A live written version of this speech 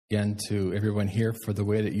again to everyone here for the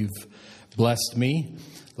way that you've blessed me.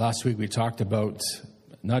 Last week we talked about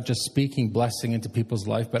not just speaking blessing into people's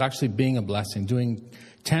life, but actually being a blessing, doing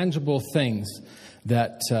tangible things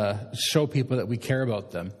that show people that we care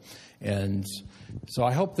about them. And so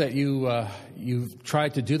I hope that you've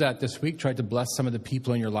tried to do that this week, tried to bless some of the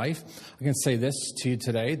people in your life. I can say this to you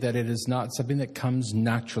today, that it is not something that comes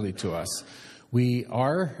naturally to us. We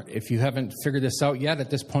are, if you haven't figured this out yet at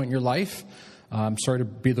this point in your life, I'm sorry to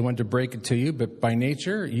be the one to break it to you, but by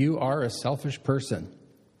nature, you are a selfish person.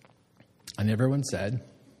 And everyone said,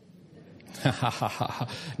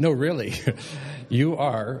 no, really, you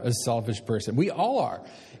are a selfish person. We all are.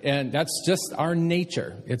 And that's just our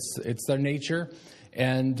nature. It's our nature.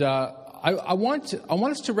 And I want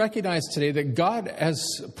us to recognize today that God has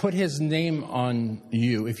put his name on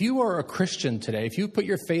you. If you are a Christian today, if you put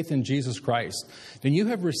your faith in Jesus Christ, then you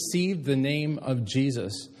have received the name of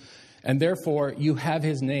Jesus. And therefore, you have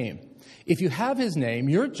his name. If you have his name,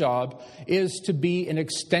 your job is to be an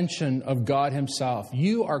extension of God himself.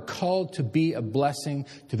 You are called to be a blessing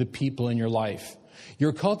to the people in your life.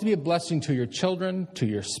 You're called to be a blessing to your children, to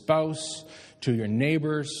your spouse, to your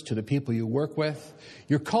neighbors, to the people you work with.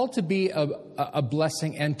 You're called to be a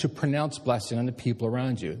blessing and to pronounce blessing on the people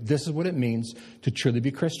around you. This is what it means to truly be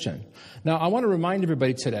Christian. Now, I want to remind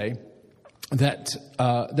everybody today that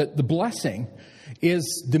the blessing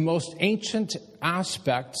is the most ancient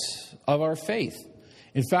aspect of our faith.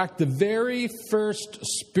 In fact, the very first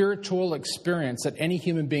spiritual experience that any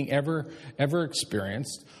human being ever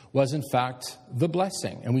experienced was, in fact, the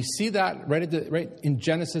blessing. And we see that right in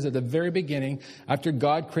Genesis at the very beginning. After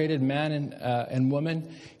God created man and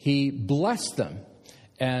woman, he blessed them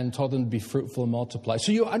and told them to be fruitful and multiply.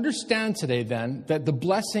 So you understand today, then, that the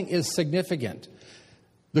blessing is significant.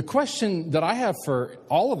 The question that I have for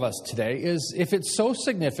all of us today is, if it's so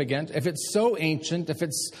significant, if it's so ancient, if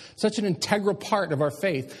it's such an integral part of our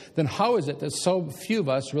faith, then how is it that so few of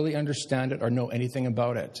us really understand it or know anything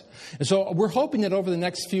about it? And so we're hoping that over the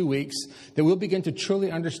next few weeks that we'll begin to truly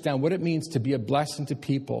understand what it means to be a blessing to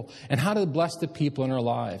people and how to bless the people in our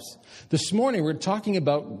lives. This morning we're talking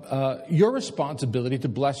about your responsibility to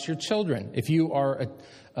bless your children. If you are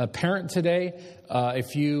a parent today,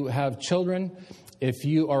 if you have children, if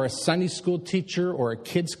you are a Sunday school teacher or a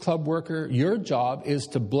kids club worker, your job is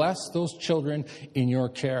to bless those children in your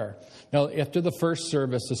care. Now, after the first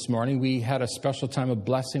service this morning, we had a special time of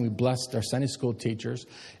blessing. We blessed our Sunday school teachers.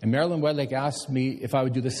 And Marilyn Wedlake asked me if I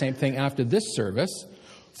would do the same thing after this service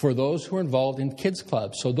for those who are involved in kids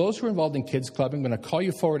club. So those who are involved in kids club, I'm going to call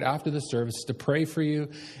you forward after the service to pray for you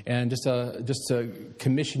and just to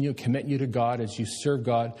commission you, commit you to God as you serve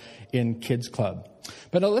God in kids club.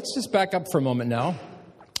 But now let's just back up for a moment now.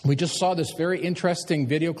 We just saw this very interesting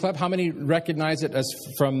video clip. How many recognize it as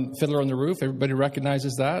from Fiddler on the Roof? Everybody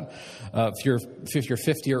recognizes that? If you're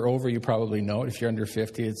 50 or over, you probably know it. If you're under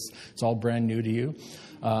 50, it's all brand new to you.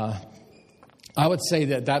 I would say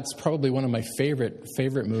that that's probably one of my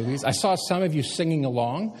favorite movies. I saw some of you singing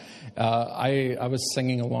along. I was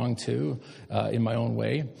singing along too, in my own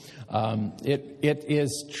way. It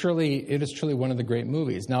is truly one of the great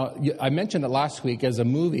movies. Now, I mentioned it last week as a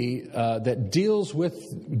movie that deals with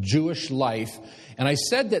Jewish life. And I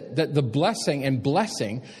said that the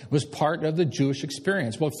blessing was part of the Jewish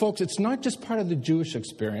experience. Well, folks, it's not just part of the Jewish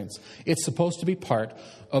experience. It's supposed to be part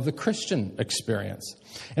of the Christian experience.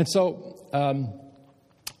 And so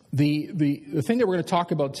the thing that we're going to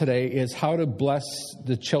talk about today is how to bless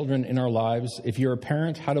the children in our lives. If you're a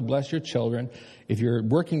parent, how to bless your children. If you're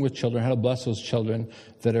working with children, how to bless those children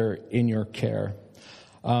that are in your care.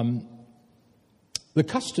 The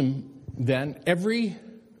custom then, every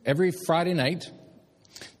Friday night,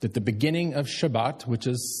 at the beginning of Shabbat, which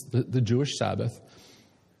is the Jewish Sabbath,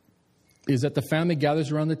 is that the family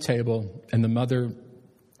gathers around the table and the mother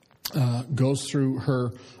goes through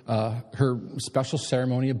her special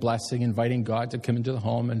ceremony of blessing, inviting God to come into the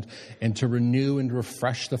home and to renew and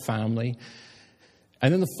refresh the family.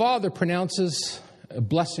 And then the father pronounces a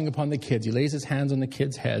blessing upon the kids. He lays his hands on the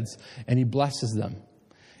kids' heads and he blesses them.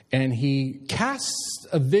 And he casts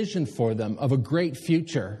a vision for them of a great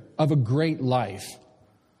future, of a great life.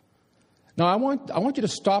 Now, I want you to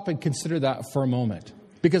stop and consider that for a moment.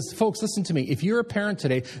 Because, folks, listen to me. If you're a parent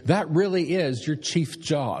today, that really is your chief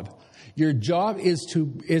job. Your job is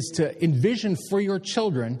to envision for your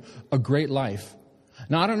children a great life.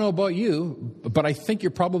 Now, I don't know about you, but I think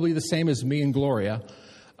you're probably the same as me and Gloria,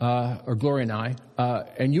 or Gloria and I.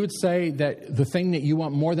 And you would say that the thing that you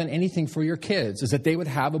want more than anything for your kids is that they would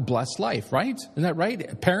have a blessed life, right? Isn't that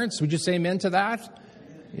right? Parents, would you say amen to that?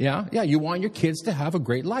 Yeah, you want your kids to have a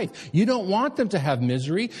great life. You don't want them to have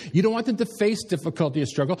misery. You don't want them to face difficulty or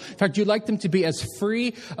struggle. In fact, you'd like them to be as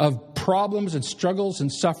free of problems and struggles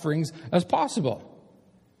and sufferings as possible.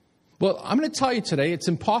 Well, I'm going to tell you today, it's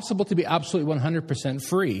impossible to be absolutely 100%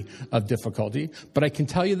 free of difficulty, but I can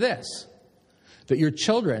tell you this, that your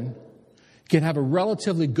children can have a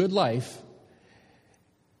relatively good life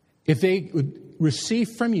if they would receive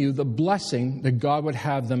from you the blessing that God would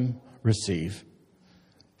have them receive.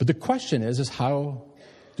 But the question is how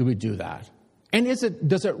do we do that? And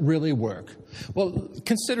does it really work? Well,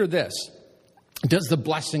 consider this. Does the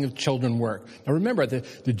blessing of children work? Now remember,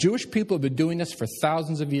 the Jewish people have been doing this for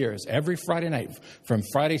thousands of years. Every Friday night, from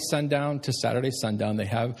Friday sundown to Saturday sundown, they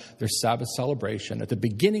have their Sabbath celebration. At the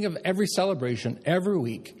beginning of every celebration, every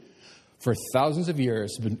week, for thousands of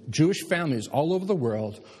years, Jewish families all over the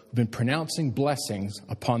world have been pronouncing blessings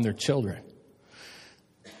upon their children.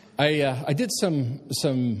 I did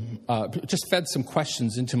just fed some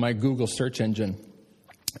questions into my Google search engine,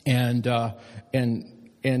 and one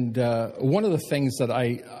of the things that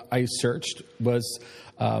I searched was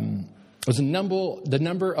the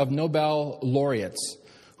number of Nobel laureates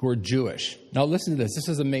who are Jewish. Now listen to this. This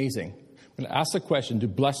is amazing. I'm going to ask the question,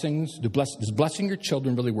 does blessing your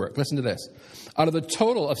children really work? Listen to this. Out of the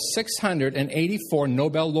total of 684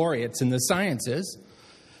 Nobel laureates in the sciences,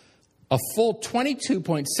 a full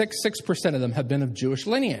 22.66% of them have been of Jewish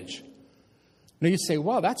lineage. Now you say,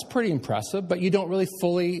 wow, that's pretty impressive, but you don't really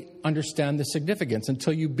fully understand the significance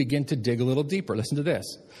until you begin to dig a little deeper. Listen to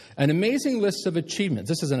this. An amazing list of achievements.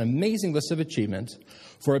 This is an amazing list of achievements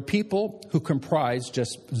for a people who comprise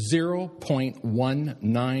just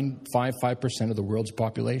 0.1955% of the world's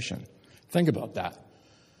population. Think about that.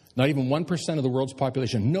 Not even 1% of the world's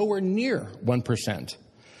population. Nowhere near 1%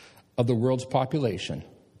 of the world's population.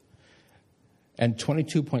 And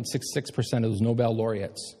 22.66% of those Nobel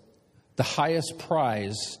laureates. The highest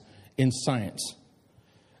prize in science,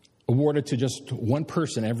 awarded to just one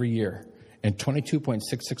person every year, and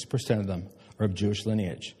 22.66% of them are of Jewish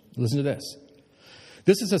lineage. Listen to this.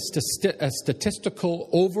 This is a statistical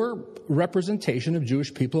over-representation of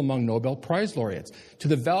Jewish people among Nobel Prize laureates to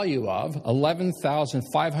the value of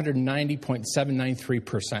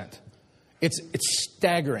 11,590.793%. It's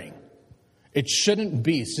staggering. It shouldn't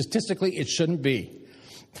be. Statistically, it shouldn't be.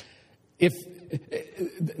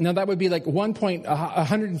 Now, that would be like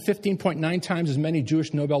 115.9 times as many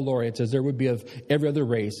Jewish Nobel laureates as there would be of every other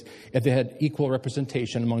race if they had equal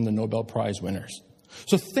representation among the Nobel Prize winners.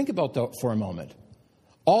 So think about that for a moment.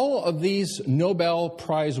 All of these Nobel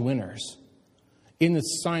Prize winners in the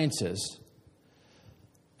sciences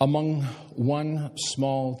among one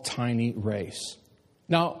small, tiny race.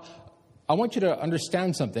 Now, I want you to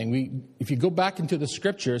understand something. If you go back into the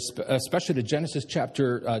scriptures, especially to Genesis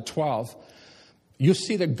chapter 12, you'll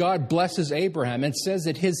see that God blesses Abraham and says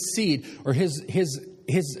that his seed or his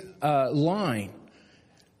line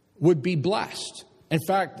would be blessed. In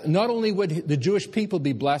fact, not only would the Jewish people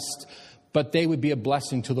be blessed, but they would be a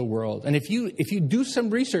blessing to the world. And if you do some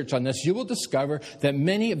research on this, you will discover that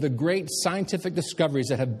many of the great scientific discoveries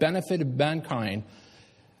that have benefited mankind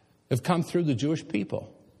have come through the Jewish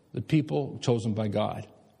people, the people chosen by God.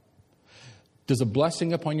 Does a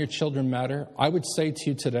blessing upon your children matter? I would say to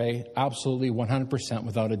you today, absolutely 100%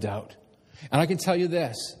 without a doubt. And I can tell you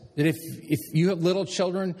this, that if you have little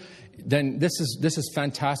children, then this is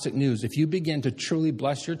fantastic news. If you begin to truly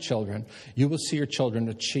bless your children, you will see your children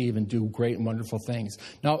achieve and do great and wonderful things.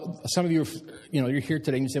 Now, some of you, you're here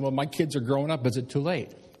today and you say, well, my kids are growing up. Is it too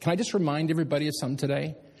late? Can I just remind everybody of something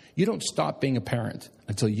today? You don't stop being a parent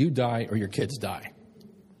until you die or your kids die.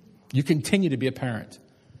 You continue to be a parent.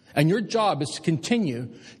 And your job is to continue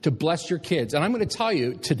to bless your kids. And I'm going to tell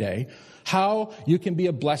you today how you can be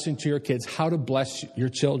a blessing to your kids, how to bless your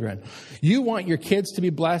children. You want your kids to be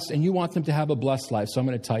blessed and you want them to have a blessed life. So I'm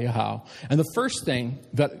going to tell you how. And the first thing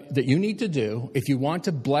that you need to do if you want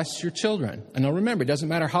to bless your children, and now remember, it doesn't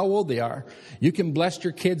matter how old they are. You can bless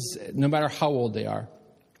your kids no matter how old they are.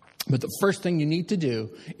 But the first thing you need to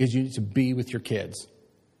do is you need to be with your kids.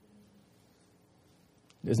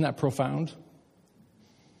 Isn't that profound?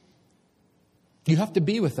 You have to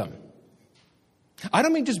be with them. I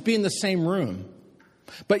don't mean just be in the same room,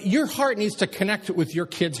 but your heart needs to connect with your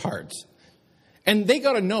kids' hearts. And they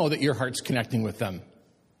got to know that your heart's connecting with them.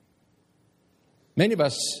 Many of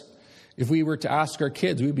us, if we were to ask our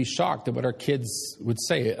kids, we'd be shocked at what our kids would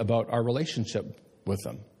say about our relationship with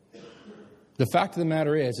them. The fact of the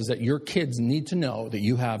matter is that your kids need to know that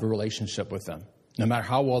you have a relationship with them, no matter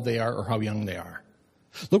how old they are or how young they are.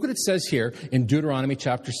 Look what it says here in Deuteronomy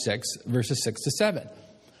chapter 6, verses 6 to 7.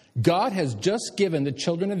 God has just given the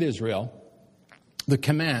children of Israel the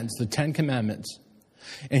commands, the 10 commandments.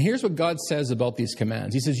 And here's what God says about these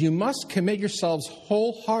commands. He says, you must commit yourselves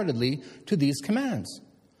wholeheartedly to these commands.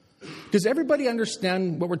 Does everybody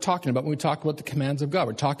understand what we're talking about when we talk about the commands of God?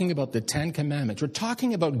 We're talking about the 10 commandments. We're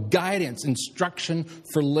talking about guidance, instruction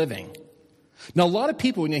for living. Now, a lot of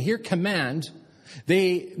people, when they hear command,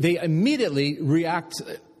 they immediately react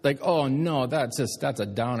like, oh no, that's a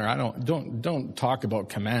downer. Don't talk about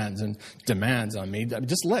commands and demands on me.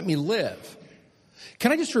 Just let me live.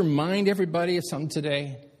 Can I just remind everybody of something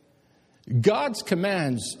today? God's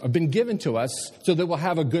commands have been given to us so that we'll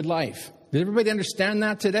have a good life. Did everybody understand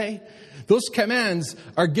that today? Those commands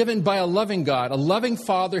are given by a loving God, a loving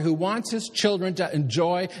Father who wants his children to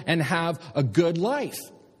enjoy and have a good life.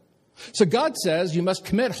 So God says you must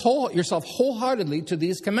commit yourself wholeheartedly to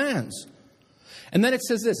these commands. And then it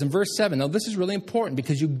says this in verse 7. Now this is really important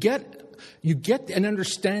because you get an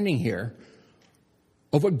understanding here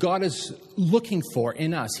of what God is looking for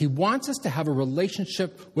in us. He wants us to have a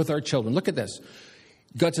relationship with our children. Look at this.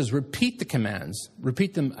 God says, repeat the commands.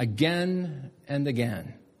 Repeat them again and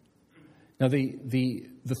again. Now, the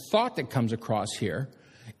thought that comes across here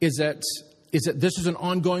is that this is an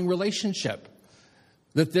ongoing relationship.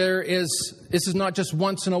 That this is not just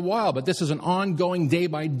once in a while, but this is an ongoing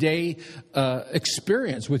day-by-day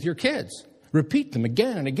experience with your kids. Repeat them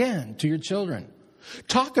again and again to your children.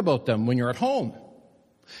 Talk about them when you're at home.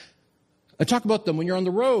 And talk about them when you're on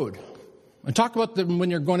the road. And talk about them when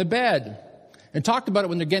you're going to bed. And talk about it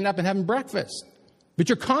when they're getting up and having breakfast. But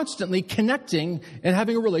you're constantly connecting and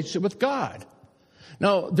having a relationship with God.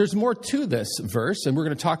 Now, there's more to this verse, and we're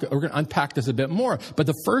going to unpack this a bit more. But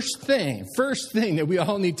the first thing that we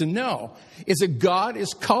all need to know is that God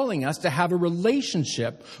is calling us to have a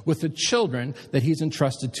relationship with the children that he's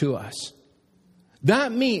entrusted to us.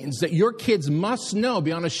 That means that your kids must know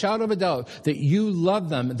beyond a shadow of a doubt that you love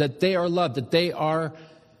them, that they are loved, that they are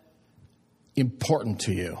important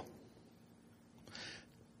to you.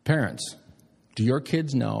 Parents, do your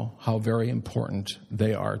kids know how very important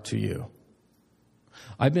they are to you?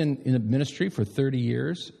 I've been in a ministry for 30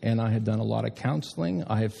 years, and I have done a lot of counseling.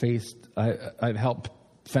 I've helped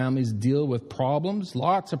families deal with problems,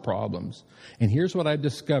 lots of problems. And here's what I've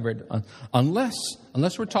discovered.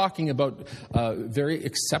 Unless we're talking about very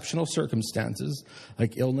exceptional circumstances,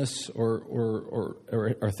 like illness or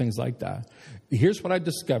things like that, here's what I've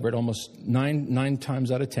discovered almost nine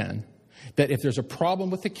times out of 10, that if there's a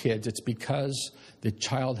problem with the kids, it's because the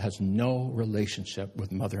child has no relationship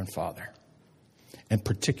with mother and father, and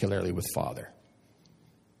particularly with father.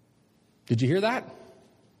 Did you hear that?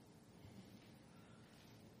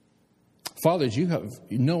 Fathers, you have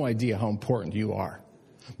no idea how important you are.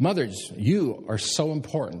 Mothers, you are so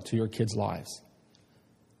important to your kids' lives.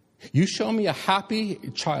 You show me a happy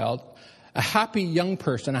child, a happy young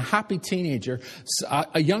person, a happy teenager,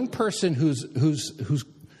 a young person who's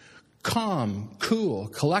calm, cool,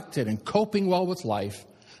 collected, and coping well with life,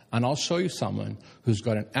 and I'll show you someone who's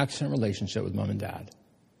got an excellent relationship with mom and dad.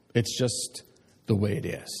 It's just the way it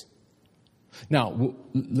is. Now,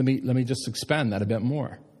 let me just expand that a bit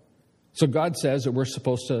more. So God says that we're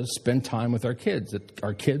supposed to spend time with our kids, that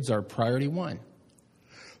our kids are priority one.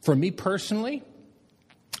 For me personally,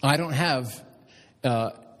 I don't have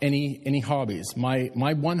any hobbies. My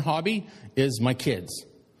one hobby is my kids.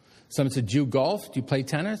 Someone said, do you golf? Do you play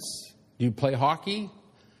tennis? Do you play hockey?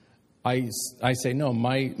 I say, no,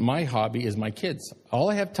 my hobby is my kids. All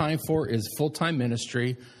I have time for is full-time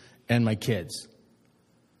ministry and my kids.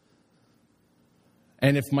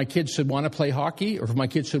 And if my kids should want to play hockey, or if my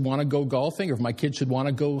kids should want to go golfing, or if my kids should want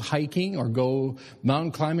to go hiking or go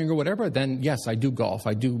mountain climbing or whatever, then yes, I do golf,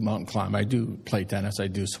 I do mountain climb, I do play tennis, I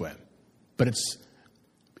do swim. But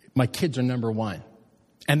my kids are number one.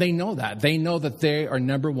 And they know that. They know that they are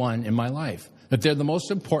number one in my life. That they're the most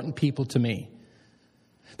important people to me.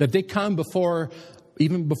 That they come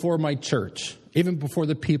even before my church, even before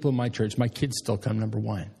the people in my church, my kids still come number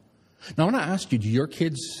one. Now I want to ask you, do your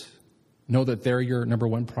kids know that they're your number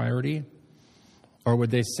one priority? Or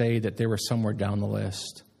would they say that they were somewhere down the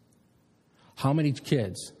list? How many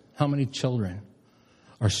kids, how many children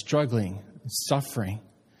are struggling, suffering,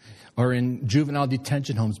 or in juvenile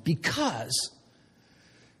detention homes because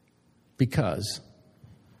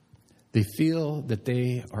they feel that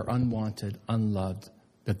they are unwanted, unloved,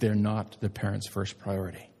 that they're not their parents' first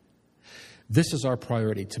priority? This is our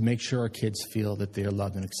priority, to make sure our kids feel that they are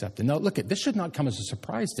loved and accepted. Now, look, this should not come as a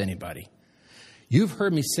surprise to anybody. You've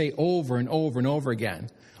heard me say over and over and over again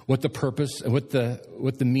what the purpose and what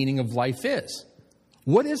the meaning of life is.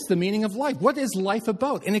 What is the meaning of life? What is life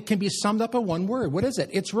about? And it can be summed up in one word. What is it?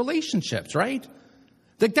 It's relationships, right?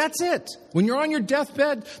 Like, that's it. When you're on your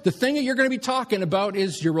deathbed, the thing that you're going to be talking about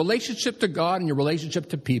is your relationship to God and your relationship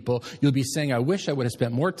to people. You'll be saying, I wish I would have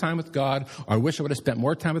spent more time with God, or I wish I would have spent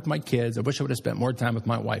more time with my kids. I wish I would have spent more time with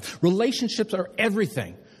my wife. Relationships are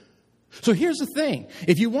everything. So here's the thing.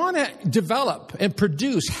 If you want to develop and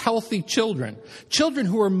produce healthy children, children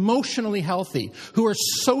who are emotionally healthy, who are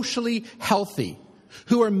socially healthy,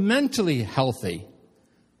 who are mentally healthy,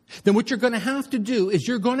 then what you're going to have to do is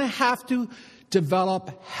you're going to have to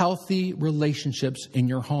develop healthy relationships in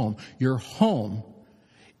your home. Your home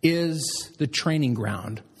is the training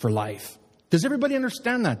ground for life. Does everybody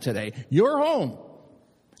understand that today? Your home,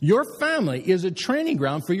 your family is a training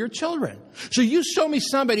ground for your children. So you show me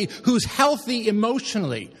somebody who's healthy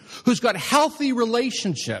emotionally, who's got healthy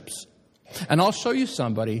relationships, and I'll show you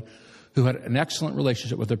somebody who had an excellent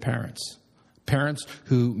relationship with their parents. Parents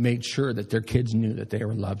who made sure that their kids knew that they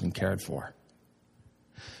were loved and cared for.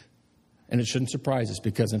 And it shouldn't surprise us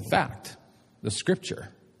because, in fact, the Scripture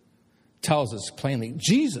tells us plainly,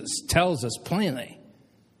 Jesus tells us plainly,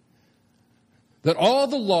 that all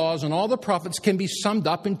the laws and all the prophets can be summed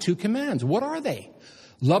up in 2 commands. What are they?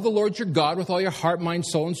 Love the Lord your God with all your heart, mind,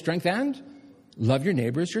 soul, and strength, and love your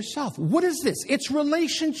neighbor as yourself. What is this? It's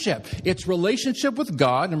relationship. It's relationship with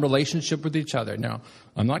God and relationship with each other. Now,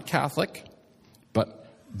 I'm not Catholic, but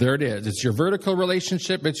there it is. It's your vertical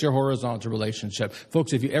relationship. It's your horizontal relationship.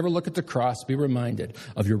 Folks, if you ever look at the cross, be reminded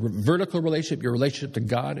of your vertical relationship, your relationship to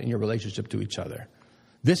God, and your relationship to each other.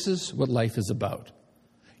 This is what life is about.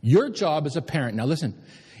 Your job as a parent, now listen,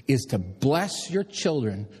 is to bless your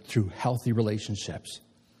children through healthy relationships.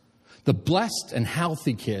 The blessed and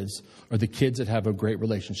healthy kids are the kids that have a great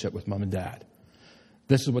relationship with mom and dad.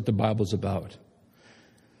 This is what the Bible's about.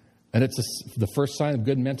 And it's the first sign of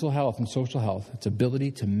good mental health and social health. It's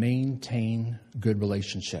ability to maintain good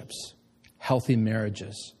relationships, healthy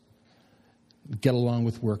marriages, get along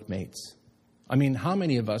with workmates. I mean, how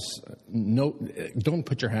many of us know, don't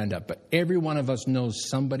put your hand up, but every one of us knows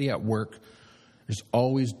somebody at work, there's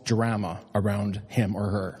always drama around him or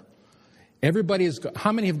her. Everybody is,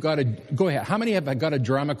 how many have got a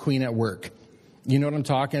drama queen at work? You know what I'm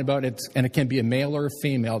talking about? And it can be a male or a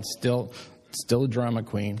female. It's still a drama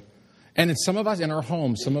queen. And in some of us, in our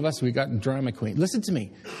homes, some of us, we got drama queen. Listen to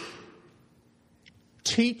me.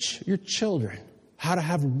 Teach your children how to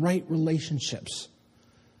have right relationships,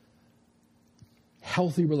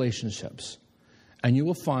 healthy relationships, and you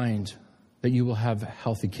will find that you will have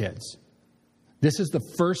healthy kids. This is the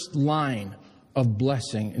first line of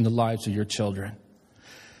blessing in the lives of your children.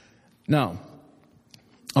 Now,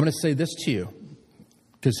 I'm going to say this to you,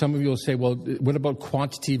 because some of you will say, well, what about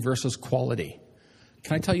quantity versus quality?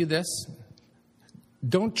 Can I tell you this?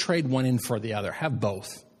 Don't trade one in for the other. Have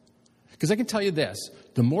both. Because I can tell you this.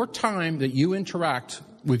 The more time that you interact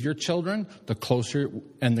with your children, the closer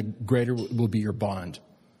and the greater will be your bond.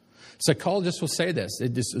 Psychologists will say this.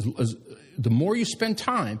 The more you spend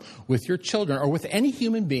time with your children or with any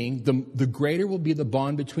human being, the greater will be the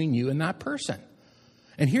bond between you and that person.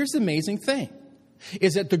 And here's the amazing thing,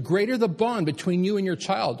 is that the greater the bond between you and your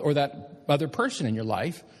child or that other person in your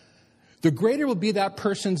life, the greater will be that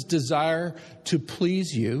person's desire to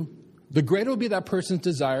please you. The greater will be that person's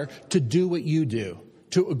desire to do what you do,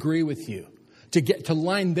 to agree with you, to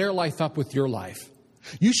line their life up with your life.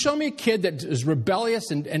 You show me a kid that is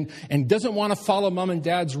rebellious and doesn't want to follow mom and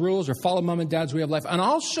dad's rules or follow mom and dad's way of life, and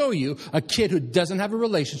I'll show you a kid who doesn't have a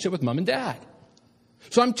relationship with mom and dad.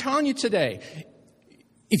 So I'm telling you today,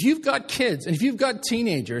 if you've got kids and if you've got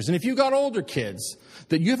teenagers and if you've got older kids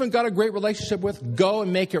that you haven't got a great relationship with, go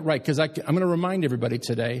and make it right. Because I'm going to remind everybody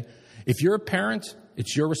today, if you're a parent,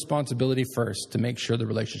 it's your responsibility first to make sure the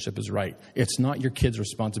relationship is right. It's not your kid's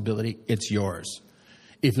responsibility, it's yours.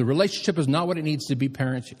 If the relationship is not what it needs to be,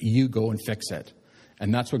 parents, you go and fix it.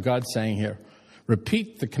 And that's what God's saying here.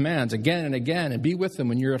 Repeat the commands again and again and be with them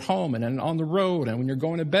when you're at home and on the road and when you're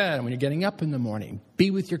going to bed and when you're getting up in the morning.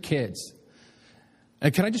 Be with your kids.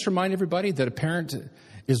 And can I just remind everybody that a parent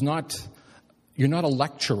is not, you're not a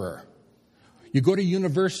lecturer. You go to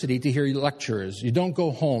university to hear lecturers. You don't go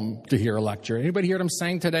home to hear a lecture. Anybody hear what I'm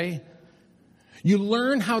saying today? You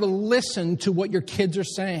learn how to listen to what your kids are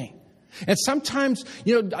saying. And sometimes,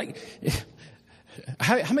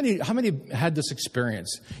 how many had this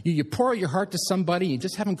experience? You pour out your heart to somebody, you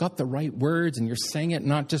just haven't got the right words, and you're saying it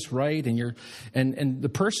not just right, and the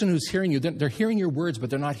person who's hearing you, they're hearing your words, but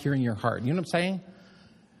they're not hearing your heart. You know what I'm saying?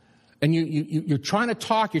 And you're trying to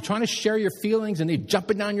talk, you're trying to share your feelings, and they're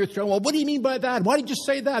jumping down your throat. Well, what do you mean by that? Why did you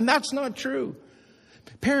say that? And that's not true.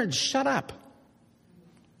 Parents, shut up.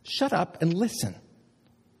 Shut up and listen.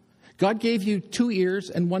 God gave you 2 ears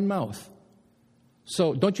and 1 mouth.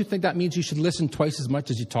 So don't you think that means you should listen twice as much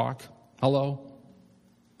as you talk? Hello?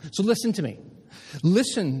 So listen to me.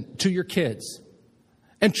 Listen to your kids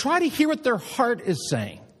and try to hear what their heart is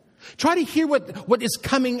saying. Try to hear what is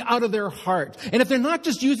coming out of their heart. And if they're not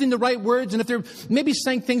just using the right words, and if they're maybe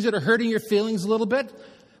saying things that are hurting your feelings a little bit,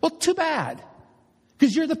 well, too bad.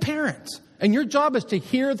 Because you're the parent. And your job is to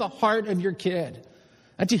hear the heart of your kid.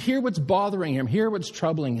 And to hear what's bothering him, hear what's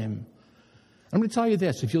troubling him. I'm going to tell you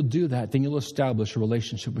this. If you'll do that, then you'll establish a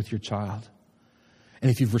relationship with your child. And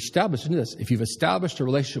if you've established a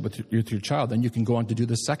relationship with your child, then you can go on to do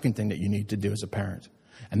the second thing that you need to do as a parent.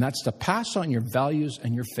 And that's to pass on your values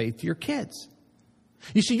and your faith to your kids.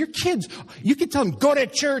 You see, your kids, you can tell them, go to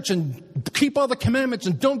church and keep all the commandments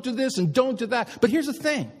and don't do this and don't do that. But here's the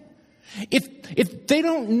thing. If they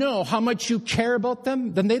don't know how much you care about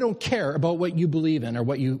them, then they don't care about what you believe in or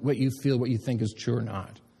what you feel, what you think is true or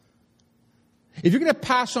not. If you're going to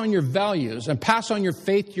pass on your values and pass on your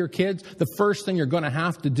faith to your kids, the first thing you're going to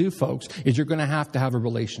have to do, folks, is you're going to have a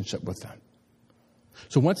relationship with them.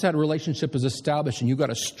 So once that relationship is established and you've got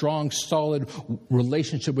a strong, solid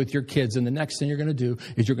relationship with your kids, then the next thing you're going to do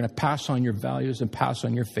is you're going to pass on your values and pass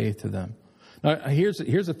on your faith to them. Now, here's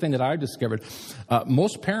the thing that I've discovered.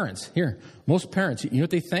 Most parents, you know what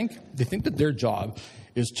they think? They think that their job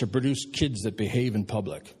is to produce kids that behave in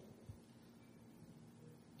public.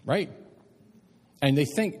 Right? And they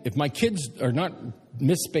think if my kids are not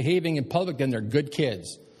misbehaving in public, then they're good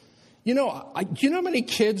kids. You know, do you know how many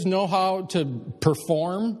kids know how to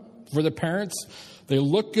perform for their parents? They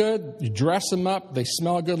look good, you dress them up, they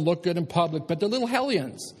smell good, look good in public, but they're little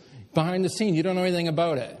hellions behind the scene. You don't know anything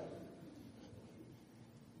about it.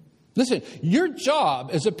 Listen, your job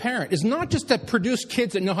as a parent is not just to produce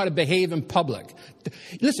kids that know how to behave in public.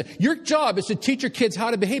 Listen, your job is to teach your kids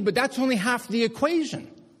how to behave, but that's only half the equation.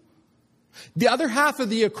 The other half of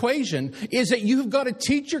the equation is that you've got to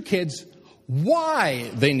teach your kids why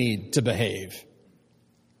they need to behave.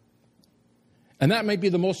 And that might be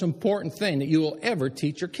the most important thing that you will ever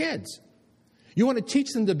teach your kids. You want to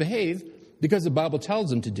teach them to behave because the Bible tells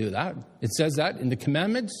them to do that. It says that in the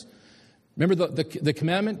commandments. Remember the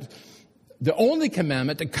commandment, the only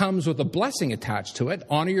commandment that comes with a blessing attached to it,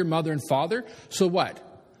 honor your mother and father. So what?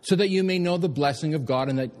 So that you may know the blessing of God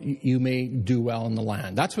and that you may do well in the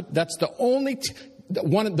land. That's the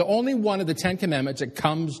only one of the 10 commandments that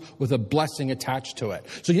comes with a blessing attached to it.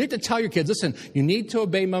 So you need to tell your kids, listen, you need to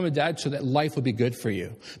obey mom and dad so that life will be good for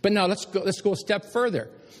you. But now let's go a step further.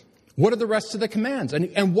 What are the rest of the commands?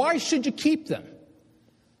 And why should you keep them?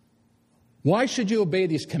 Why should you obey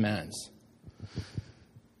these commands?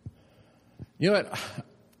 You know what?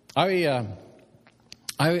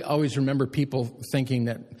 I always remember people thinking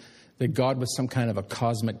that God was some kind of a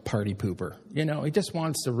cosmic party pooper. You know, he just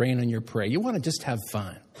wants to rain on your parade. You want to just have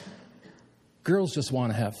fun. Girls just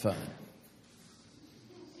want to have fun.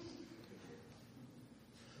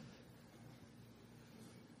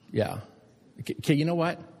 Yeah. Okay, you know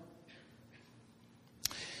what?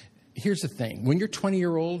 Here's the thing. When you're a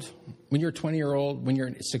 20-year-old, when you're a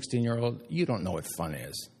 16-year-old, you don't know what fun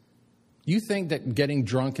is. You think that getting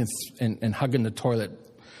drunk and hugging the toilet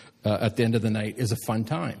at the end of the night is a fun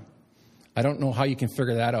time. I don't know how you can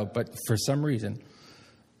figure that out, but for some reason,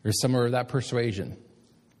 there's somewhere of that persuasion.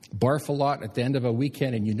 Barf a lot at the end of a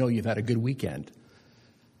weekend, and you know you've had a good weekend.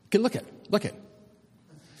 Okay, look at.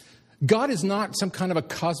 God is not some kind of a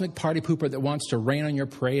cosmic party pooper that wants to rain on your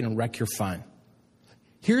parade and wreck your fun.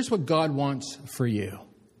 Here's what God wants for you.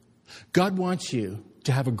 God wants you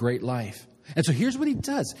to have a great life. And so here's what he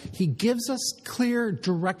does. He gives us clear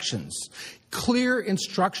directions, clear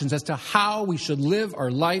instructions as to how we should live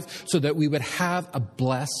our life so that we would have a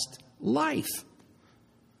blessed life.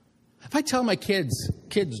 If I tell my kids,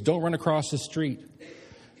 don't run across the street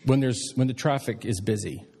when the traffic is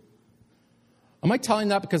busy, am I telling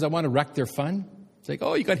that because I want to wreck their fun? It's like,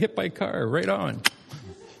 oh, you got hit by a car, right on.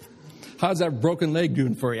 How's that broken leg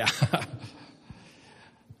doing for you?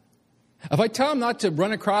 If I tell them not to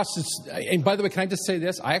run across this, and by the way, can I just say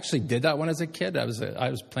this? I actually did that when I was a kid. I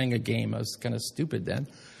was playing a game. I was kind of stupid then.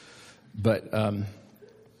 But I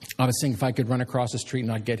was thinking if I could run across the street and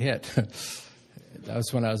not get hit. That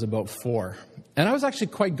was when I was about 4. And I was actually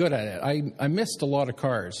quite good at it. I missed a lot of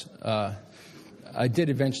cars. I did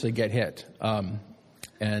eventually get hit. And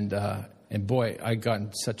boy, I got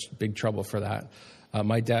in such big trouble for that.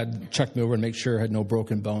 My dad checked me over and made sure I had no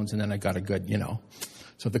broken bones, and then I got a good,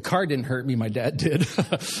 So the car didn't hurt me, my dad did.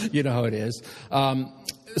 You know how it is.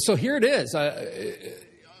 So here it is.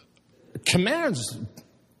 Commands,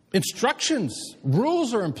 instructions,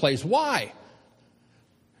 rules are in place. Why?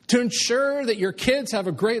 To ensure that your kids have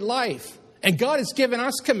a great life And God has given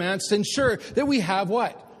us commands to ensure that we have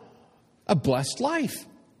what? A blessed life.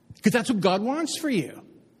 Because that's what God wants for you.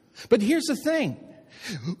 But here's the thing.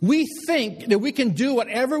 We think that we can do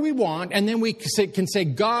whatever we want, and then we can say,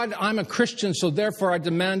 God, I'm a Christian, so therefore I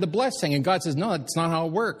demand the blessing. And God says, no, that's not how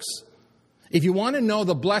it works. If you want to know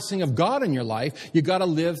the blessing of God in your life, you got to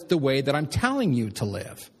live the way that I'm telling you to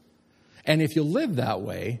live. And if you live that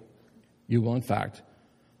way, you will in fact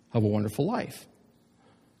have a wonderful life.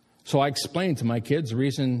 So I explained to my kids the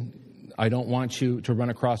reason I don't want you to run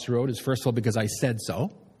across the road is, first of all, because I said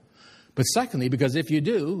so. But secondly, because if you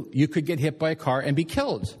do, you could get hit by a car and be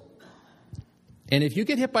killed. And if you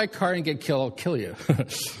get hit by a car and get killed, I'll kill you.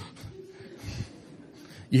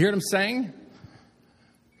 You hear what I'm saying?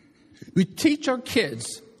 We teach our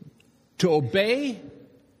kids to obey,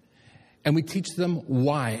 and we teach them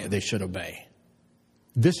why they should obey.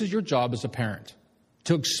 This is your job as a parent,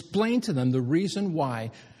 to explain to them the reason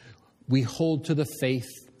why we hold to the faith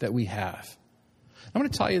that we have. I'm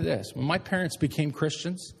going to tell you this. When my parents became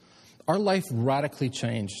Christians, our life radically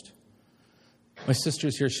changed. My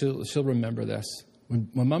sister's here. She'll remember this. When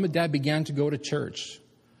Mom and Dad began to go to church,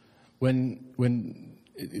 when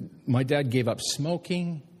my dad gave up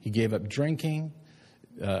smoking, he gave up drinking,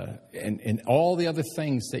 and all the other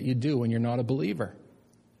things that you do when you're not a believer.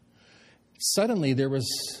 Suddenly there was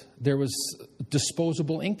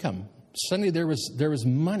disposable income. Suddenly there was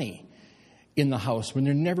money in the house when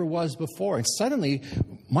there never was before. And suddenly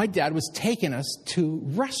my dad was taking us to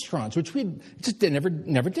restaurants, which we just never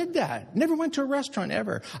did that. Never went to a restaurant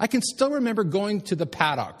ever. I can still remember going to the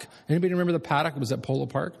Paddock. Anybody remember the Paddock? It was at Polo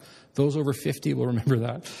Park. Those over 50 will remember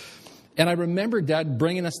that. And I remember Dad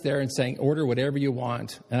bringing us there and saying, order whatever you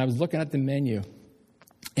want. And I was looking at the menu.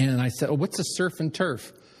 And I said, oh, what's a surf and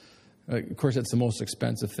turf? Of course, it's the most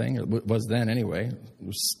expensive thing. It was then anyway. It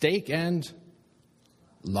was steak and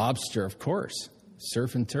lobster, of course.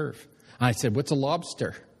 Surf and turf. I said, what's a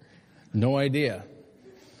lobster? No idea.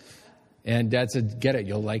 And Dad said, get it,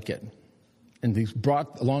 you'll like it. And he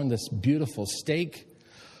brought along this beautiful steak.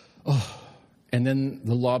 Oh, and then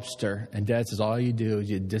the lobster. And Dad says, all you do is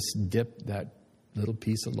you just dip that little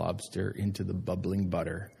piece of lobster into the bubbling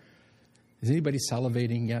butter. Is anybody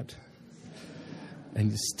salivating yet?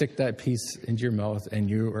 And you stick that piece into your mouth and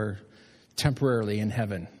you are temporarily in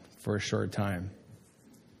heaven for a short time.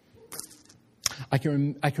 I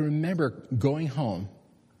can remember going home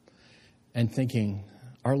and thinking,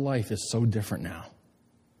 our life is so different now.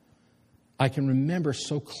 I can remember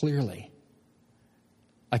so clearly.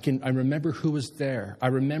 I remember who was there. I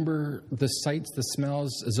remember the sights, the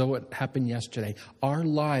smells, as though it happened yesterday. Our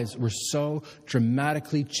lives were so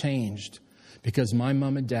dramatically changed because my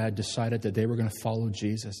mom and dad decided that they were going to follow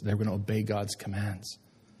Jesus. They were going to obey God's commands.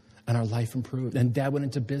 And our life improved. And Dad went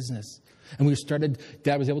into business. And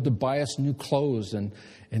Dad was able to buy us new clothes and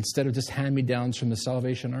instead of just hand-me-downs from the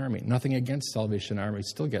Salvation Army. Nothing against Salvation Army.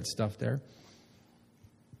 Still get stuff there.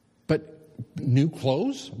 But new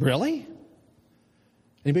clothes? Really?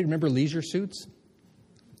 Anybody remember leisure suits?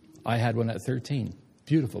 I had one at 13.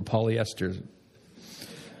 Beautiful polyester.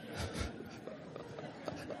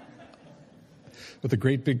 With a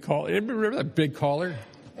great big collar. Anybody remember that big collar?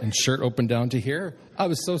 And shirt open down to here? I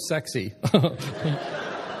was so sexy.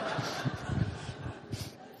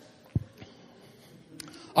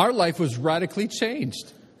 Our life was radically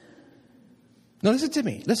changed. Now listen to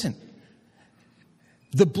me. Listen.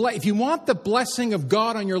 If you want the blessing of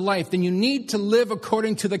God on your life, then you need to live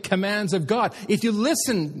according to the commands of God. If you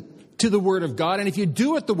listen to the Word of God, and if you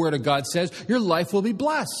do what the Word of God says, your life will be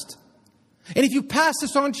blessed. And if you pass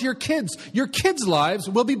this on to your kids' lives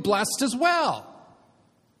will be blessed as well.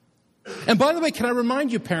 And by the way, can I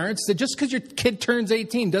remind you, parents, that just because your kid turns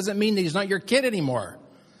 18 doesn't mean that he's not your kid anymore.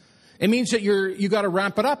 It means that you got to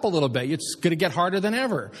ramp it up a little bit. It's going to get harder than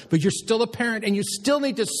ever. But you're still a parent, and you still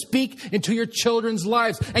need to speak into your children's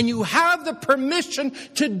lives. And you have the permission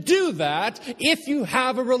to do that if you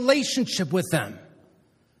have a relationship with them.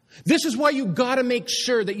 This is why you got to make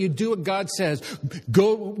sure that you do what God says.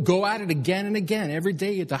 Go at it again and again, every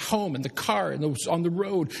day at the home, in the car, on the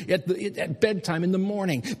road, at bedtime, in the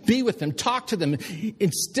morning. Be with them, talk to them,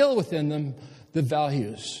 instill within them the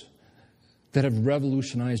values that have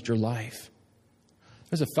revolutionized your life.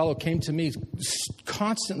 There's a fellow came to me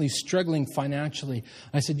constantly struggling financially.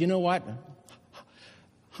 I said, you know what?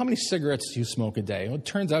 How many cigarettes do you smoke a day? Well, it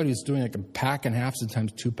turns out he's doing like a pack and a half,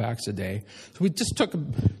 sometimes 2 packs a day. So we just took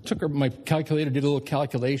my calculator, did a little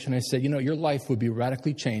calculation. I said, your life would be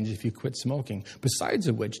radically changed if you quit smoking. Besides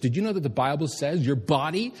of which, did you know that the Bible says your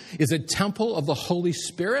body is a temple of the Holy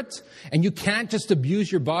Spirit? And you can't just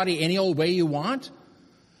abuse your body any old way you want?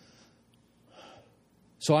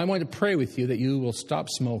 So I want to pray with you that you will stop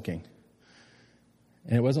smoking.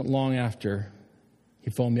 And it wasn't long after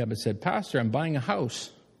he phoned me up and said, Pastor, I'm buying a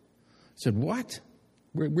house. I said, what?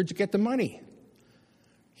 Where'd you get the money?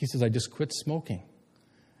 He says, I just quit smoking.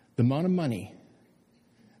 The amount of money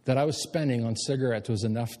that I was spending on cigarettes was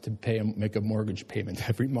enough to make a mortgage payment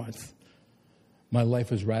every month. My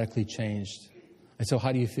life was radically changed. I said,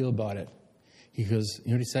 how do you feel about it? He goes,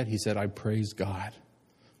 you know what he said? He said, I praise God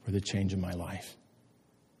for the change in my life.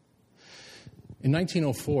 In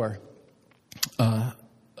 1904, a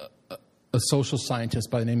social scientist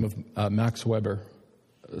by the name of Max Weber,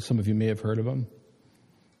 some of you may have heard of him,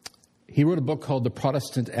 he wrote a book called The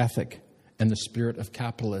Protestant Ethic and the Spirit of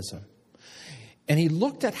Capitalism. And he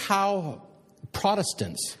looked at how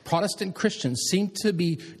Protestant Christians seem to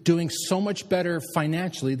be doing so much better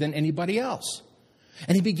financially than anybody else.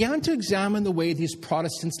 And he began to examine the way these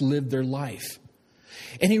Protestants lived their life.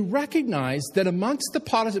 And he recognized that amongst the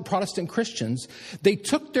Protestant Christians, they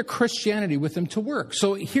took their Christianity with them to work.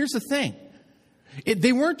 So here's the thing.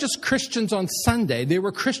 They weren't just Christians on Sunday. They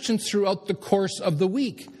were Christians throughout the course of the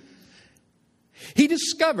week. He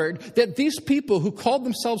discovered that these people who called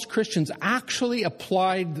themselves Christians actually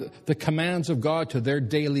applied the commands of God to their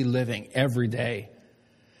daily living every day.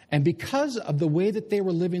 And because of the way that they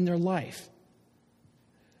were living their life,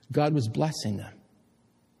 God was blessing them.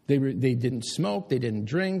 They didn't smoke, they didn't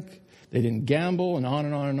drink, they didn't gamble, and on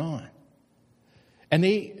and on and on. And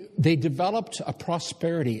they developed a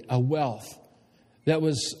prosperity, a wealth that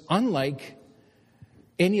was unlike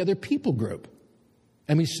any other people group.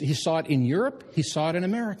 I mean, he saw it in Europe, he saw it in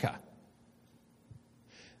America.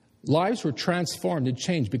 Lives were transformed and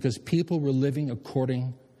changed because people were living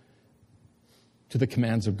according to the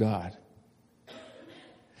commands of God.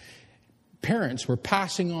 Parents were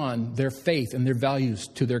passing on their faith and their values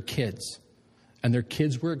to their kids. And their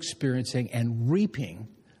kids were experiencing and reaping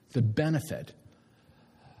the benefit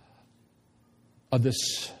of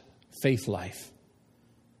this faith life.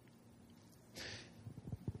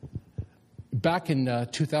 Back in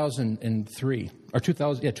 2003,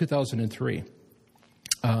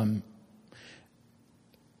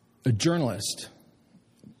 a journalist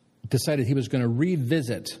decided he was going to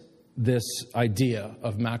revisit this idea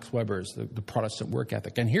of Max Weber's, the Protestant work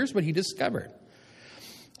ethic. And here's what he discovered.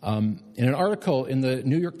 In an article in the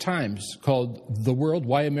New York Times called The World,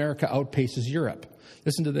 Why America Outpaces Europe.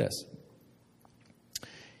 Listen to this.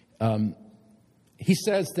 He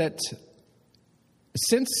says that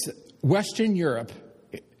since Western Europe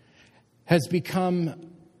has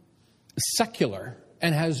become secular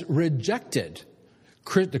and has rejected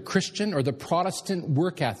the Christian or the Protestant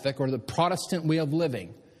work ethic or the Protestant way of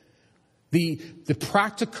living, the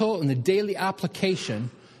practical and the daily application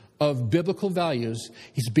of biblical values,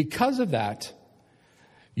 is because of that,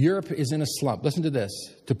 Europe is in a slump. Listen to this.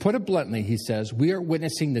 To put it bluntly, he says, we are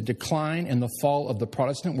witnessing the decline and the fall of the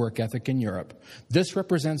Protestant work ethic in Europe. This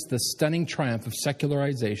represents the stunning triumph of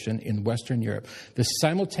secularization in Western Europe, the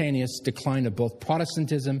simultaneous decline of both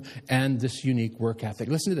Protestantism and this unique work ethic.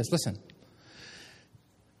 Listen to this. Listen.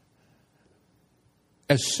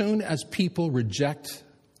 As soon as people reject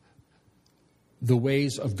the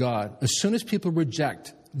ways of God, as soon as people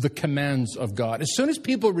reject the commands of God, as soon as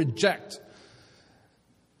people reject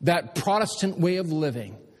that Protestant way of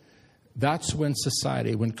living, that's when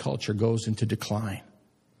society, when culture goes into decline.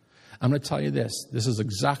 I'm going to tell you this. This is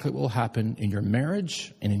exactly what will happen in your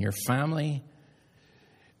marriage and in your family,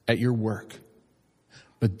 at your work.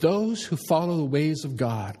 But those who follow the ways of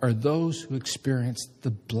God are those who experience the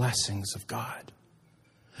blessings of God.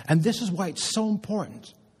 And this is why it's so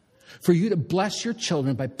important for you to bless your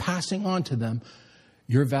children by passing on to them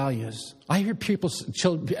your values. I hear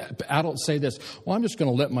adults say this, well, I'm just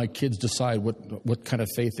going to let my kids decide what kind of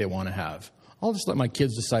faith they want to have. I'll just let my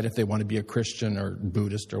kids decide if they want to be a Christian or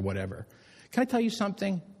Buddhist or whatever. Can I tell you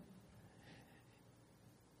something?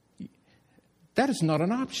 That is not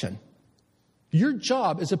an option. Your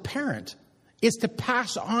job as a parent is to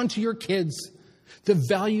pass on to your kids the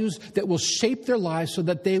values that will shape their lives so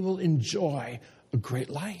that they will enjoy a great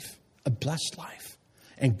life, a blessed life.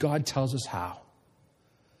 And God tells us how.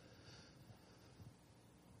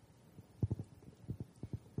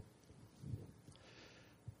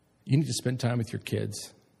 You need to spend time with your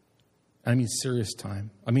kids. I mean, serious time.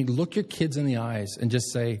 I mean, look your kids in the eyes and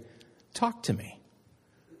just say, talk to me.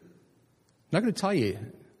 I'm not going to tell you.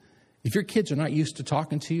 If your kids are not used to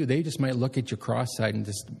talking to you, they just might look at you cross-eyed and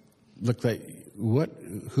just look like,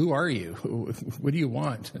 who are you? What do you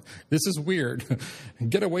want? This is weird.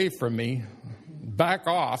 Get away from me. Back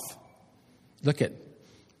off. Look it.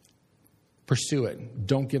 Pursue it.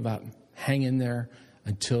 Don't give up. Hang in there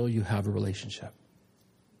until you have a relationship.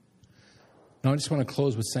 Now, I just want to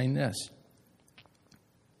close with saying this.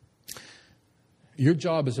 Your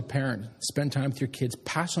job as a parent, spend time with your kids,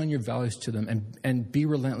 pass on your values to them, and be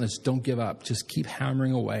relentless. Don't give up. Just keep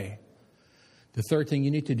hammering away. The third thing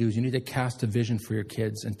you need to do is you need to cast a vision for your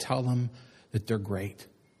kids and tell them that they're great.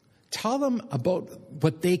 Tell them about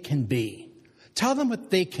what they can be. Tell them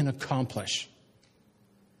what they can accomplish.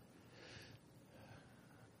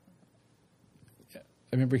 I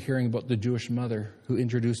remember hearing about the Jewish mother who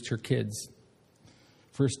introduced her kids.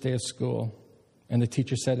 First day of school. And the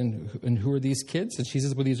teacher said, and who are these kids? And she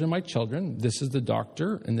says, well, these are my children. This is the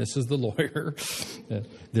doctor, and this is the lawyer.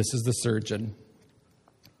 This is the surgeon.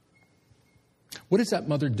 What is that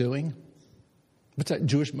mother doing? What's that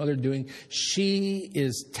Jewish mother doing? She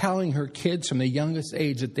is telling her kids from the youngest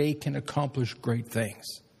age that they can accomplish great things.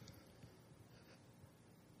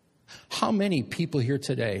 How many people here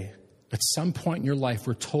today, at some point in your life,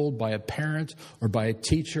 were told by a parent or by a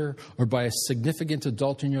teacher or by a significant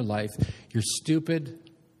adult in your life, you're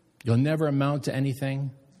stupid, you'll never amount to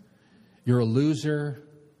anything, you're a loser,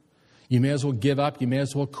 you may as well give up, you may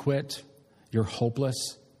as well quit, you're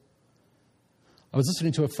hopeless. I was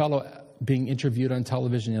listening to a fellow being interviewed on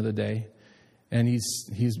television the other day, and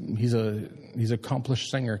he's an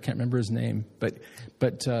accomplished singer. I can't remember his name, but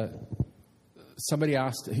somebody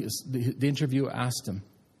asked, the interviewer asked him,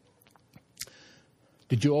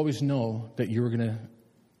 did you always know that you were going to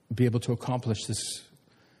be able to accomplish this?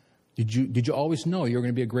 Did you always know you were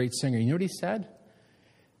going to be a great singer? You know what he said?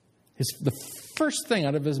 The first thing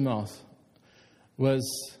out of his mouth was,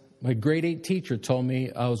 my grade 8 teacher told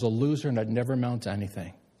me I was a loser and I'd never amount to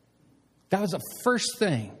anything. That was the first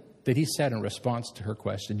thing that he said in response to her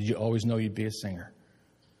question, did you always know you'd be a singer?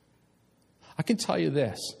 I can tell you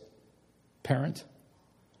this, parent,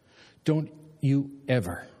 don't you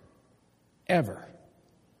ever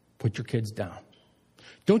put your kids down.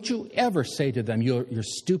 Don't you ever say to them, you're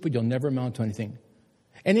stupid, you'll never amount to anything.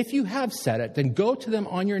 And if you have said it, then go to them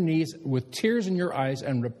on your knees with tears in your eyes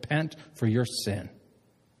and repent for your sin.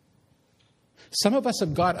 Some of us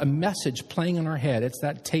have got a message playing in our head. It's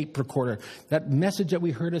that tape recorder, that message that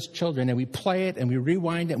we heard as children, and we play it and we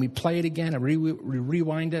rewind it and we play it again and we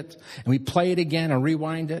rewind it and we play it again and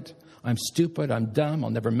rewind it. I'm stupid, I'm dumb,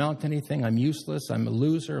 I'll never amount to anything, I'm useless, I'm a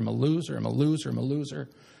loser, I'm a loser, I'm a loser, I'm a loser.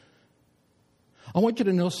 I want you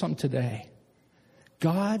to know something today.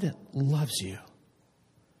 God loves you.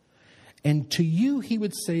 And to you, he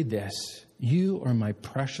would say this, you are my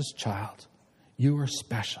precious child. You are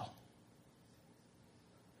special.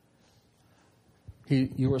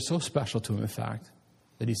 You are so special to him, in fact,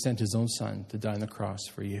 that he sent his own son to die on the cross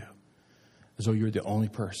for you, as though you were the only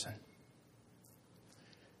person.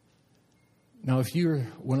 Now, if you're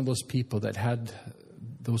one of those people that had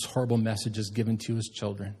those horrible messages given to you as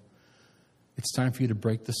children, it's time for you to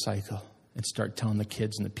break the cycle and start telling the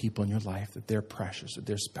kids and the people in your life that they're precious, that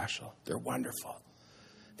they're special, they're wonderful.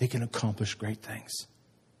 They can accomplish great things.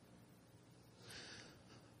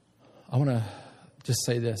 I want to just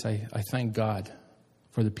say this. I thank God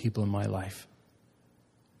for the people in my life.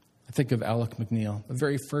 I think of Alec McNeil. The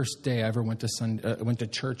very first day I ever went to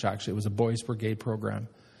church, actually. It was a boys' brigade program.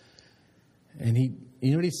 And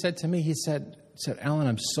you know what he said to me? He said, Alan,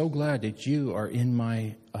 I'm so glad that you are in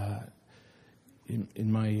my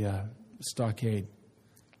stockade.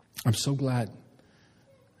 I'm so glad.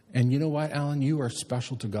 And you know what, Alan? You are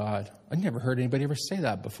special to God. I never heard anybody ever say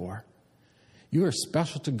that before. You are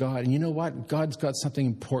special to God. And you know what? God's got something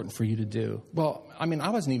important for you to do. Well, I mean, I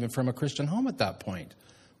wasn't even from a Christian home at that point.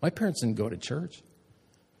 My parents didn't go to church.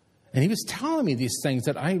 And he was telling me these things,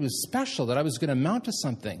 that I was special, that I was going to amount to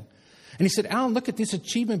something. And he said, Alan, look at this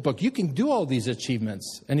achievement book. You can do all these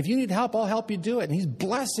achievements. And if you need help, I'll help you do it. And he's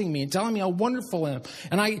blessing me and telling me how wonderful I am.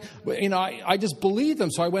 And I just believed him.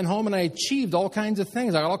 So I went home and I achieved all kinds of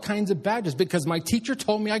things. I got all kinds of badges because my teacher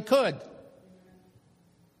told me I could.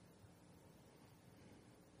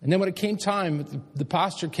 And then when it came time, the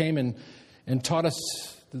pastor came and taught us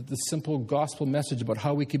the simple gospel message about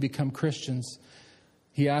how we could become Christians.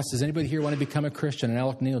 He asked, does anybody here want to become a Christian? And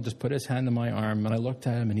Alec Neal just put his hand on my arm, and I looked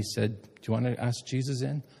at him, and he said, do you want to ask Jesus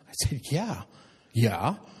in? I said,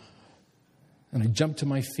 yeah. And I jumped to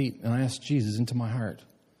my feet, and I asked Jesus into my heart.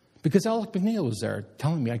 Because Alec McNeil was there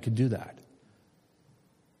telling me I could do that.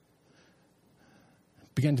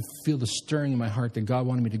 Began to feel the stirring in my heart that God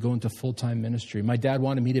wanted me to go into full-time ministry. My dad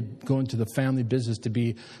wanted me to go into the family business, to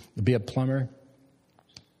be a plumber,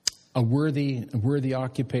 a worthy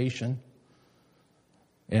occupation.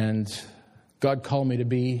 And God called me to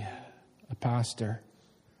be a pastor.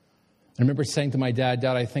 I remember saying to my dad,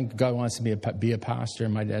 I think God wants me to be a pastor.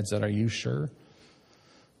 And my dad said, are you sure?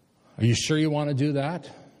 Are you sure you want to do that?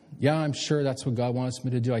 Yeah, I'm sure that's what God wants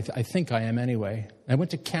me to do. I think I am anyway. I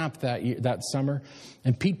went to camp that summer,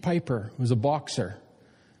 and Pete Piper, who was a boxer,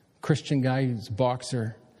 Christian guy who's a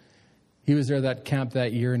boxer, he was there that camp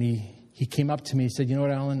that year, and he came up to me. He said, you know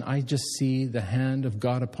what, Alan, I just see the hand of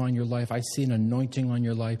God upon your life. I see an anointing on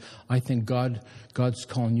your life. I think God's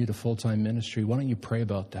calling you to full-time ministry. Why don't you pray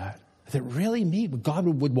about that? I said, really, me? God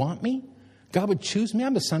would want me? God would choose me?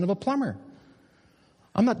 I'm the son of a plumber.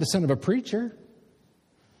 I'm not the son of a preacher.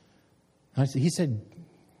 He said,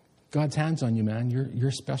 God's hand's on you, man. You're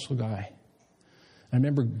a special guy. I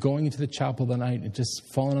remember going into the chapel that night and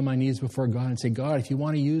just falling on my knees before God and saying, God, if you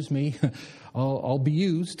want to use me, I'll be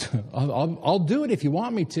used. I'll do it if you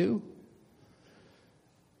want me to.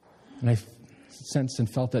 And I sensed and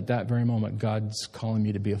felt at that very moment, God's calling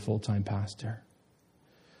me to be a full-time pastor.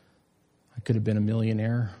 I could have been a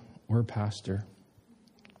millionaire or a pastor.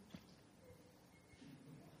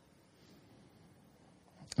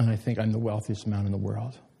 And I think I'm the wealthiest man in the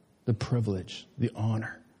world. The privilege, the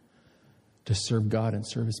honor to serve God and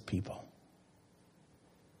serve His people.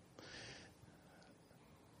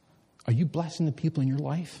 Are you blessing the people in your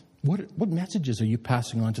life? What messages are you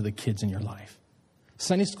passing on to the kids in your life?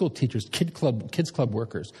 Sunday school teachers, kids club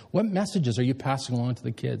workers, what messages are you passing along to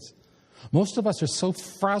the kids? Most of us are so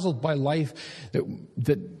frazzled by life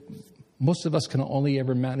that most of us can only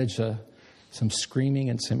ever manage some screaming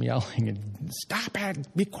and some yelling and stop it,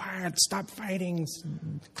 be quiet, stop fighting,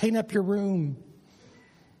 clean up your room.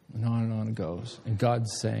 And on it goes. And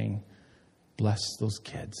God's saying, bless those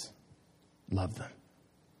kids. Love them.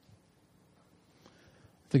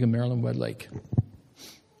 Think of Marilyn Wedlake.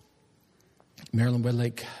 Marilyn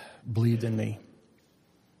Wedlake believed in me.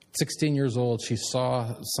 16 years old, she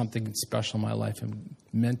saw something special in my life and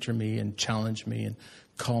mentored me and challenged me and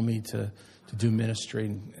called me to do ministry.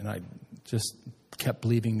 And I just kept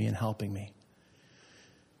believing me and helping me.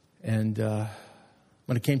 And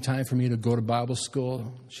when it came time for me to go to Bible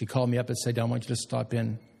school, she called me up and said, I want you to stop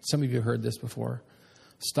in. Some of you have heard this before.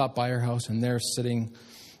 Stop by her house, and there sitting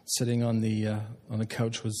on the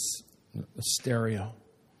couch was a stereo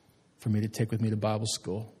for me to take with me to Bible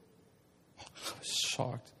school. I was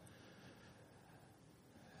shocked.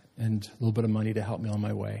 And a little bit of money to help me on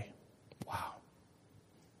my way. Wow.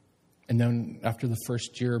 And then after the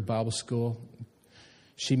first year of Bible school,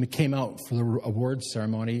 she came out for the awards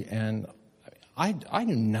ceremony, and I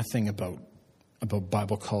knew nothing about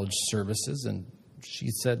Bible college services. And she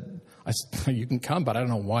said, you can come, but I don't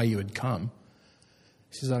know why you would come.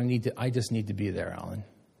 She says, I just need to be there, Alan.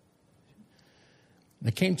 And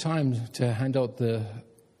it came time to hand out the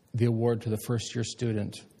award to the first year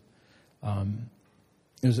student.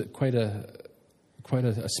 It was quite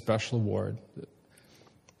a special award.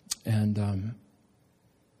 And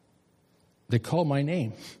they called my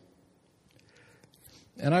name.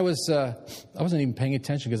 And I wasn't even paying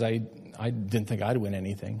attention because I didn't think I'd win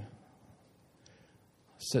anything.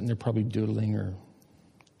 Sitting there probably doodling or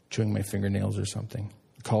chewing my fingernails or something.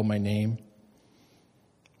 They called my name.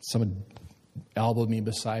 Someone elbowed me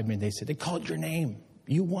beside me and they said, they called your name.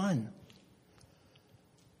 You won.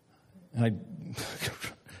 And I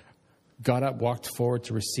got up, walked forward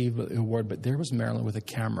to receive the award, but there was Marilyn with a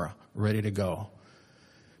camera ready to go.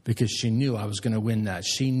 Because she knew I was going to win that.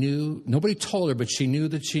 She knew, nobody told her, but she knew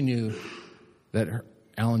that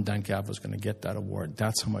Alan Duncalf was going to get that award.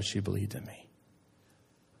 That's how much she believed in me.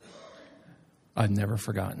 I've never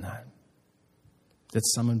forgotten that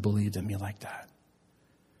someone believed in me like that.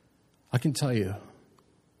 I can tell you,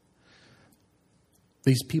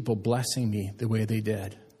 these people blessing me the way they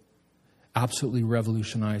did absolutely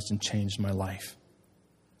revolutionized and changed my life.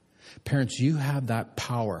 Parents, you have that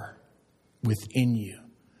power within you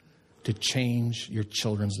to change your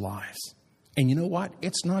children's lives. And you know what?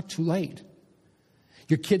 It's not too late.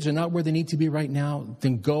 Your kids are not where they need to be right now.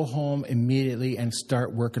 Then go home immediately and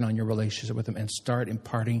start working on your relationship with them and start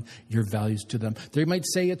imparting your values to them. They might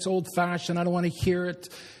say it's old-fashioned, I don't want to hear it.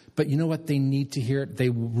 But you know what? They need to hear it. They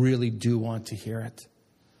really do want to hear it.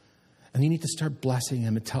 And you need to start blessing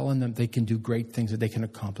them and telling them they can do great things, that they can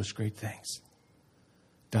accomplish great things.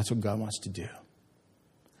 That's what God wants to do.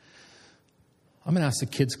 I'm going to ask the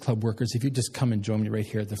Kids Club workers, if you just come and join me right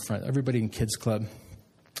here at the front. Everybody in Kids Club.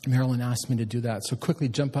 Marilyn asked me to do that. So quickly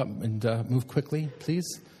jump up and move quickly,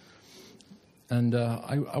 please. And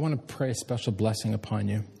I want to pray a special blessing upon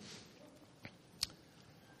you.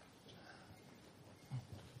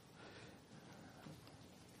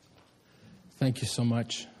 Thank you so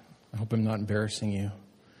much. I hope I'm not embarrassing you.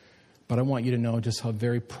 But I want you to know just how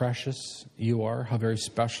very precious you are, how very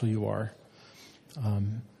special you are.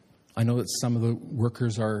 I know that some of the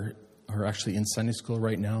workers are actually in Sunday school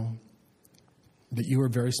right now. that you are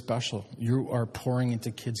very special. You are pouring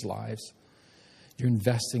into kids' lives. You're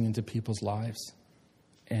investing into people's lives.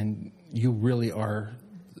 And you really are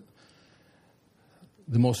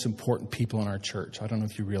the most important people in our church. I don't know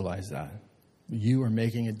if you realize that. You are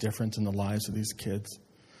making a difference in the lives of these kids.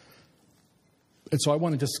 And so I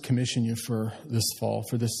want to just commission you for this fall,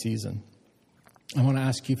 for this season. I want to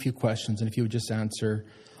ask you a few questions, and if you would just answer,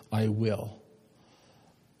 I will.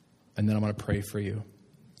 And then I'm going to pray for you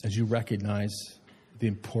as you recognize the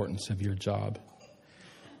importance of your job.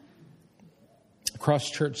 Cross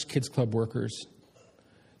Church Kids Club workers,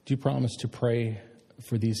 do you promise to pray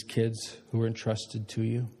for these kids who are entrusted to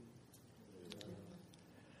you?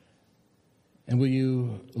 And will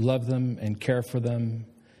you love them and care for them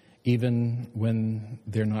even when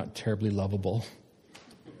they're not terribly lovable?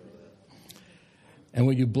 And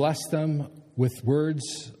will you bless them with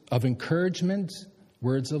words of encouragement,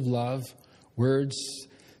 words of love, words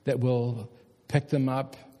that will pick them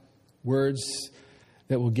up, words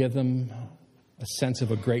that will give them a sense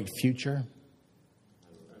of a great future?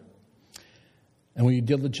 And will you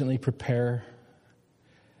diligently prepare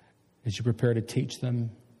as you prepare to teach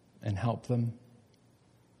them and help them?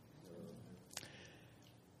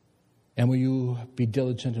 And will you be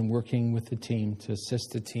diligent in working with the team to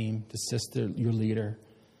assist your leader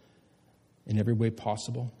in every way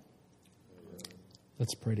possible?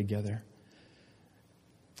 Let's pray together.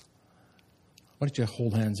 Why don't you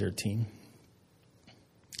hold hands there, team?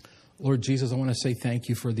 Lord Jesus, I want to say thank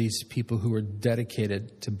you for these people who are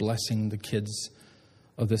dedicated to blessing the kids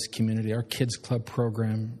of this community. Our Kids Club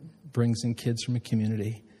program brings in kids from a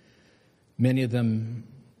community. Many of them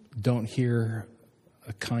don't hear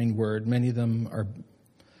a kind word. Many of them are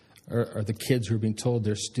the kids who are being told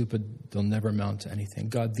they're stupid, they'll never amount to anything.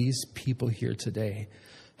 God, these people here today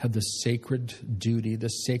have the sacred duty, the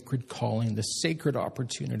sacred calling, the sacred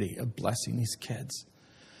opportunity of blessing these kids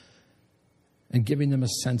and giving them a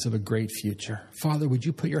sense of a great future. Father, would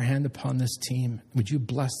you put your hand upon this team? Would you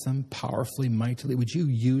bless them powerfully, mightily? Would you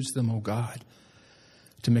use them, oh God,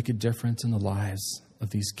 to make a difference in the lives of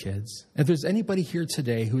these kids? If there's anybody here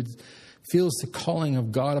today who feels the calling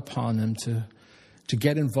of God upon them to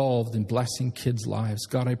get involved in blessing kids' lives,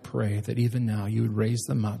 God, I pray that even now you would raise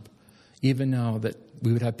them up. Even now that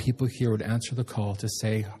we would have people here who would answer the call to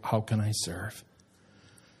say, how can I serve?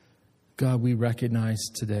 God, we recognize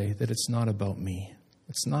today that it's not about me.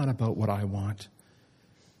 It's not about what I want.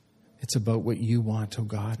 It's about what you want, oh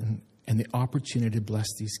God, and the opportunity to bless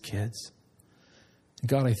these kids. And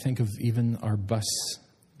God, I think of even our bus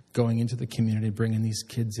going into the community, bringing these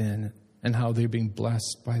kids in, and how they're being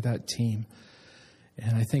blessed by that team.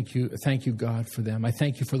 And I thank you, God, for them. I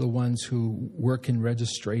thank you for the ones who work in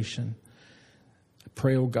registration. I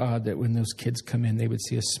pray, oh God, that when those kids come in, they would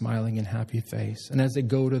see a smiling and happy face. And as they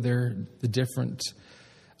go to the different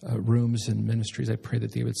rooms and ministries, I pray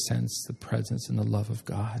that they would sense the presence and the love of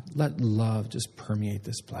God. Let love just permeate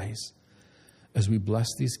this place as we bless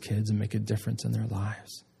these kids and make a difference in their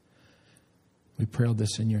lives. We pray all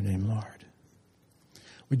this in your name, Lord.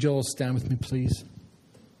 Would you all stand with me, please?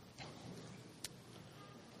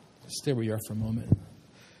 Stay where you are for a moment.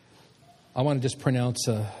 I want to just pronounce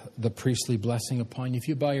the priestly blessing upon you. If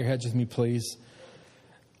you bow your heads with me, please.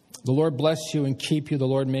 The Lord bless you and keep you. The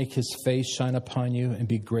Lord make his face shine upon you and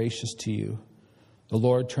be gracious to you. The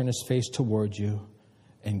Lord turn his face toward you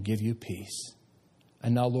and give you peace.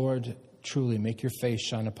 And now, Lord, truly make your face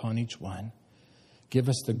shine upon each one. Give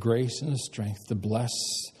us the grace and the strength to bless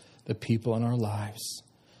the people in our lives.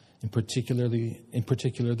 In particular,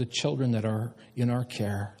 the children that are in our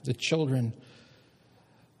care, the children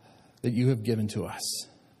that you have given to us.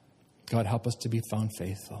 God, help us to be found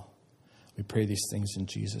faithful. We pray these things in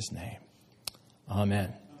Jesus' name.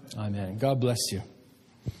 Amen. Amen. God bless you.